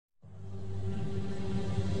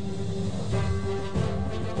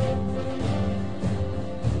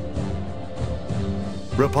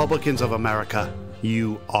Republicans of America,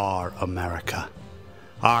 you are America.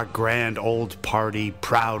 Our grand old party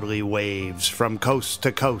proudly waves from coast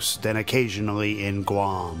to coast and occasionally in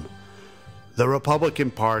Guam. The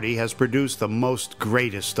Republican Party has produced the most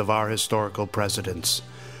greatest of our historical presidents.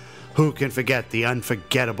 Who can forget the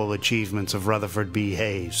unforgettable achievements of Rutherford B.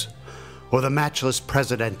 Hayes, or the matchless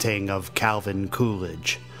presidenting of Calvin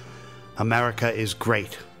Coolidge? America is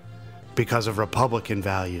great because of Republican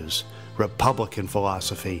values, Republican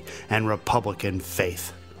philosophy, and Republican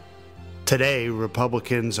faith. Today,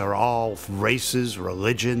 Republicans are all races,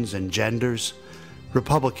 religions, and genders.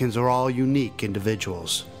 Republicans are all unique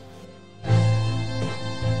individuals.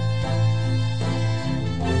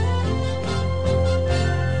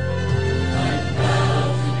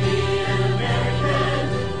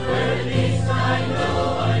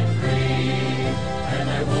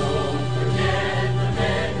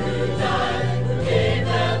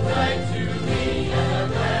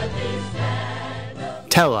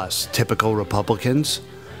 Tell us, typical Republicans,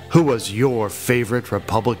 who was your favorite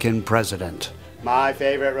Republican president? My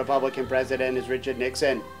favorite Republican president is Richard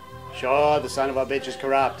Nixon. Sure, the son of a bitch is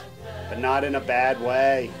corrupt, but not in a bad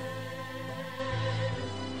way.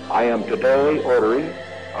 I am today ordering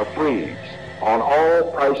a freeze on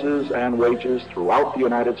all prices and wages throughout the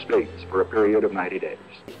United States for a period of 90 days.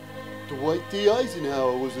 Dwight D.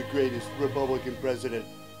 Eisenhower was the greatest Republican president.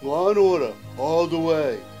 Law and order, all the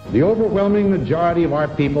way. The overwhelming majority of our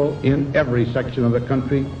people in every section of the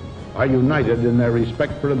country are united in their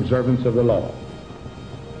respect for observance of the law,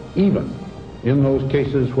 even in those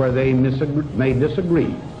cases where they may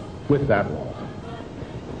disagree with that law.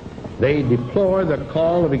 They deplore the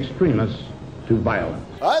call of extremists to violence.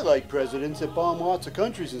 I like presidents that bomb lots of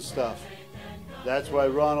countries and stuff. That's why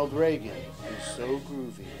Ronald Reagan is so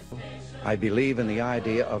groovy. I believe in the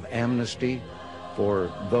idea of amnesty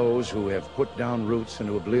for those who have put down roots and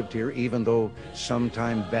who have lived here, even though some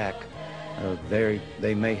time back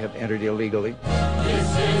they may have entered illegally.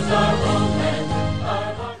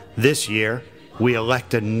 This year, we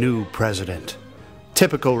elect a new president.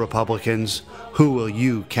 Typical Republicans, who will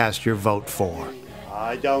you cast your vote for?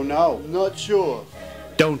 I don't know. Not sure.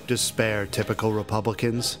 Don't despair, typical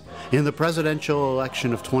Republicans. In the presidential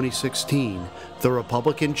election of 2016, the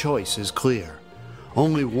Republican choice is clear.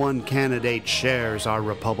 Only one candidate shares our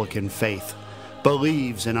Republican faith,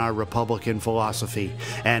 believes in our Republican philosophy,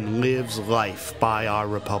 and lives life by our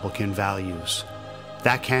Republican values.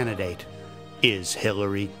 That candidate is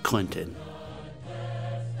Hillary Clinton.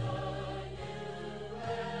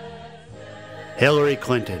 Hillary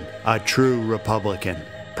Clinton, a true Republican.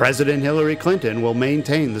 President Hillary Clinton will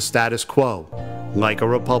maintain the status quo, like a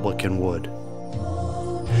Republican would.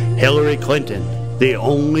 Hillary Clinton, the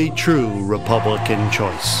only true Republican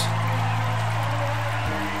choice.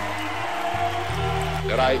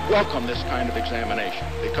 That I welcome this kind of examination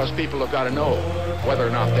because people have got to know whether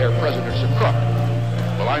or not their president's a crook.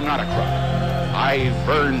 Well, I'm not a crook. I've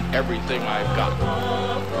earned everything I've got.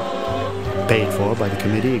 Paid for by the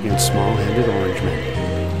Committee Against Small-Handed Orange Men.